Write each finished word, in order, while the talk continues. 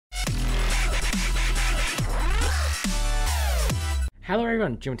Hello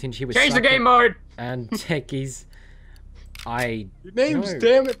everyone, Jim and Teanji here with Change the Psycho game mode! and Teckiies. Your name's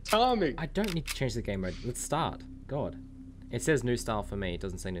damn it, Tommy. I don't need to change the game mode. Let's start. God. It says new style for me, it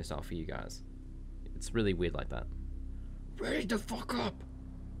doesn't say new style for you guys. It's really weird like that. Ready the fuck up!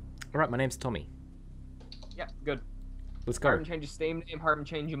 Alright, my name's Tommy. Yeah, good. Let's go. Hurry and change your Steam name, hurry and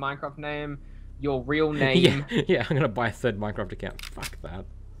change your Minecraft name, your real name. yeah, I'm gonna buy a third Minecraft account. Fuck that.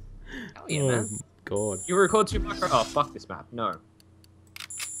 Hell yeah, man. God. You record 2 Minecraft. Oh, fuck this map. No.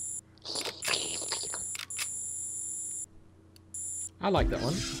 I like that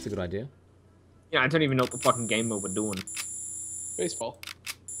one. It's a good idea. Yeah, I don't even know what the fucking game mode we're doing. Baseball.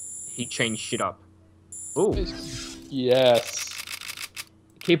 He changed shit up. Ooh. Yes.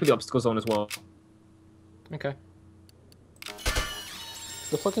 Keep the obstacles on as well. Okay.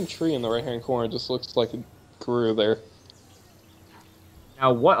 The fucking tree in the right-hand corner just looks like it grew there.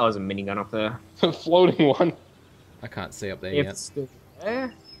 Now, what? Oh, there's a minigun up there. The floating one. I can't see up there If yet. it's still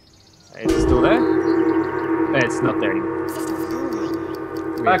there. Is it still there? It's not there anymore.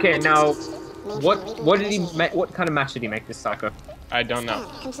 Weird. Okay, now, what did he make? What kind of match did he make this Psycho? I don't know.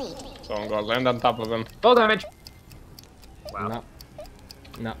 So I'm gonna land on top of him. Full damage. Wow. No.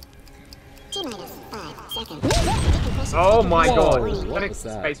 No. Oh my god. What was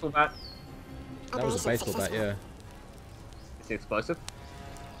that? Baseball bat. That was a baseball bat, yeah. Is it explosive?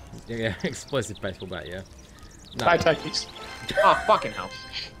 Yeah, explosive baseball bat, yeah. No. Bye, Teckiies. Oh, fucking hell.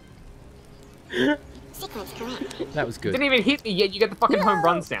 That was good. Didn't even hit me yet, you get the fucking home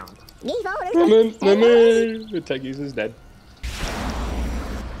run sound. The Teckiies is dead.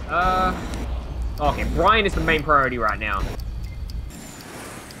 Okay, Brian is the main priority right now.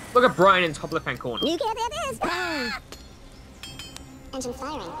 Look at Brian in the top left-hand corner. You get this. Engine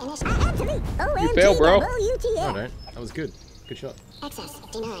firing. You fail, bro. No, I don't. That was good. Good shot. Access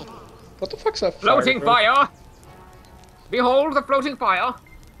denied. What the fuck's that fire, Floating bro? fire! Behold the floating fire!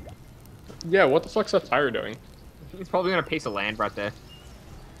 Yeah, what the fuck's that fire doing? He's probably on a piece of land right there.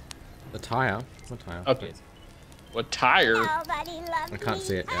 The tire. What tire? Okay. What tire? I can't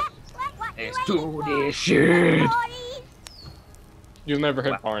see it yet. Let's do this shit! You'll never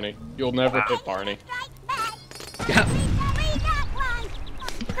hit Barney. You'll never hit Barney.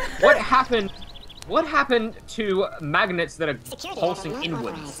 What happened? What happened to magnets that are pulsing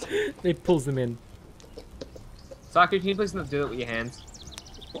inwards? It pulls them in. Psycho, can you please not do it with your hands?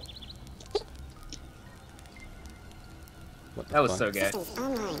 What the That was fuck? so gay.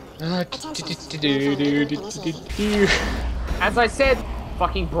 Do-do-do-do-do-do. As I said,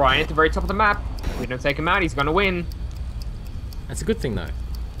 fucking Brian at the very top of the map. We don't take him out, he's gonna win. That's a good thing though.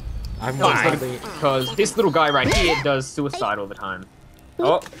 I'm Why? hardly... Because this little guy right here does suicide all the time.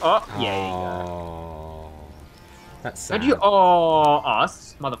 Oh, yeah, you go. Oh, that's sad. Don't you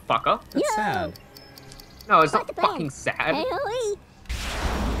us, motherfucker? That's sad. No, it's not fucking sad.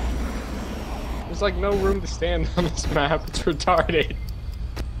 There's like no room to stand on this map. It's retarded.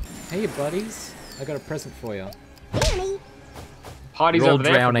 Hey, buddies. I got a present for you. Party's You're all over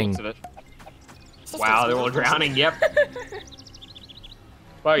there. from the drowning. looks of it. Wow, they're all drowning, yep.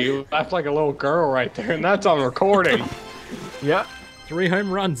 Wow, you laughed like a little girl right there, and that's on recording. Yep. 3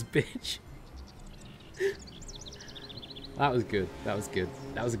 home runs, bitch. That was good. That was good.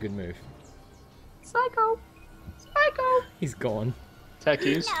 That was a good move. Psycho. Psycho. He's gone.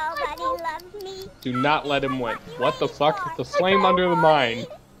 Teckiies, Nobody loves me. do not let him win. What the fuck? The flame under the mine.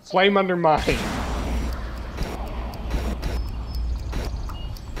 Flame under mine.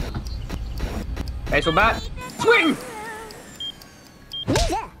 Baseball bat. Swing!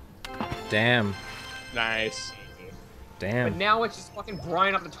 Damn. Nice. But Damn. now it's just fucking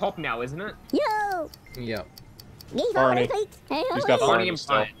Brian up the top now, isn't it? Yo. Yep. Barney. He's got Barney Barney and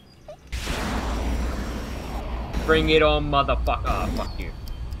still. Brian. Bring it on, motherfucker. Fuck you.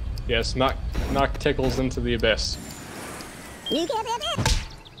 Yes, knock Tickles into the abyss. You get it.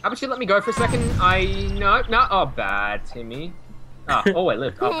 How about you let me go for a second? No. Oh, bad, Timmy. Oh, I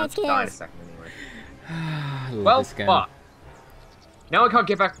lived. Oh, I died a second anyway. I love Well, this game. fuck. Now I can't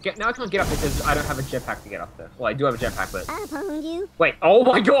get back. Now I can't get up because I don't have a jetpack to get up there. Well, I do have a jetpack, but I phoned you. wait. Oh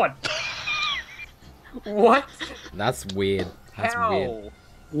my god. What? That's weird. That's How? weird.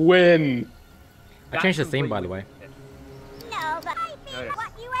 Win. I changed the theme, by the way. Nobody. Notice.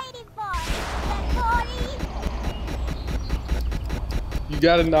 What you waiting for? You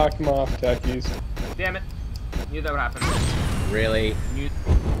gotta knock him off, Teckiies. Damn it. Knew that would happen. Really?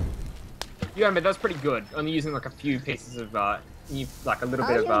 You admit that's pretty good. Only using like a few pieces of like a little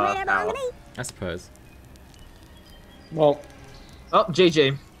bit of power. I suppose. Well, Oh,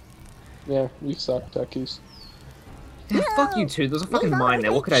 GG. yeah, you suck, Teckiies. Yeah, fuck you too. There's a fucking mine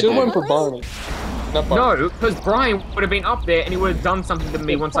there. What could I Should've do? went for Barney. Not No, because Brian would have been up there and he would have done something to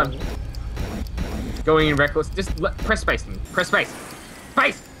me once I'm going in reckless. Just press space. Press space.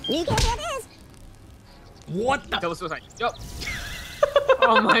 Space! You can do this. What the? Double suicide. Yup.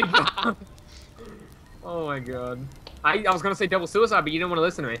 Oh my god. Oh my god. I was gonna say double suicide, but you didn't want to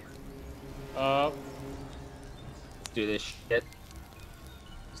listen to me. Uh, Let's do this shit.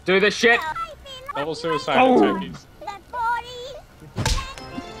 Let's do this shit! double suicide Oh. and Teckiies. The body.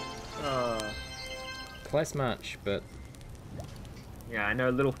 Close match, but Yeah, I know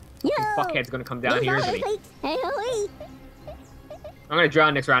little Yo. fuckhead's gonna come down here, isn't he? Hey, I'm gonna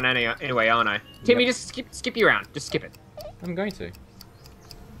drown next round anyway, aren't I? Timmy, just skip your round. Just skip it. I'm going to.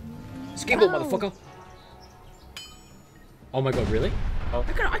 Skip it, motherfucker. Oh my god, really? Oh.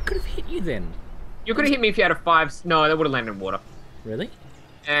 I could have hit you then. You could have hit me if you had a 5. No, that would have landed in water. Really?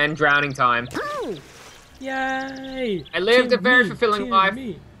 And drowning time. Yay! I lived a Team very me, fulfilling team life.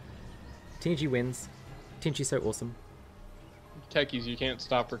 me. Teanji wins. Teanji's so awesome. Teckiies, you can't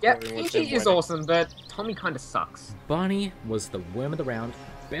stop Yeah, recording with him Teanji is winning. awesome, but Tommy kind of sucks. Barney was the worm of the round.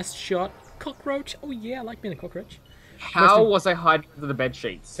 Best shot. Cockroach. Oh yeah, I like being a cockroach. How was I hiding under the bed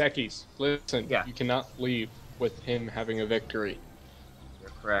sheets? Teckies, listen, Yeah. you cannot leave with him having a victory.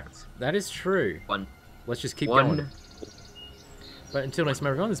 You're correct. That is true. One. Let's just keep One. going. But until next time,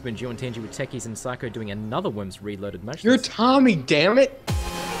 everyone, this has been Gio and Teanji with Teckiies and Psycho doing another Worms Reloaded match. You're Tommy, damn it!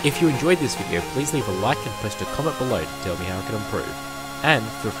 If you enjoyed this video, please leave a like and post a comment below to tell me how I can improve. And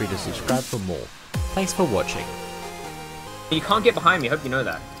feel free to subscribe for more. Thanks for watching. You can't get behind me, I hope you know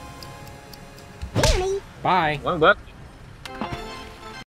that. Hear me. Bye! Won't work.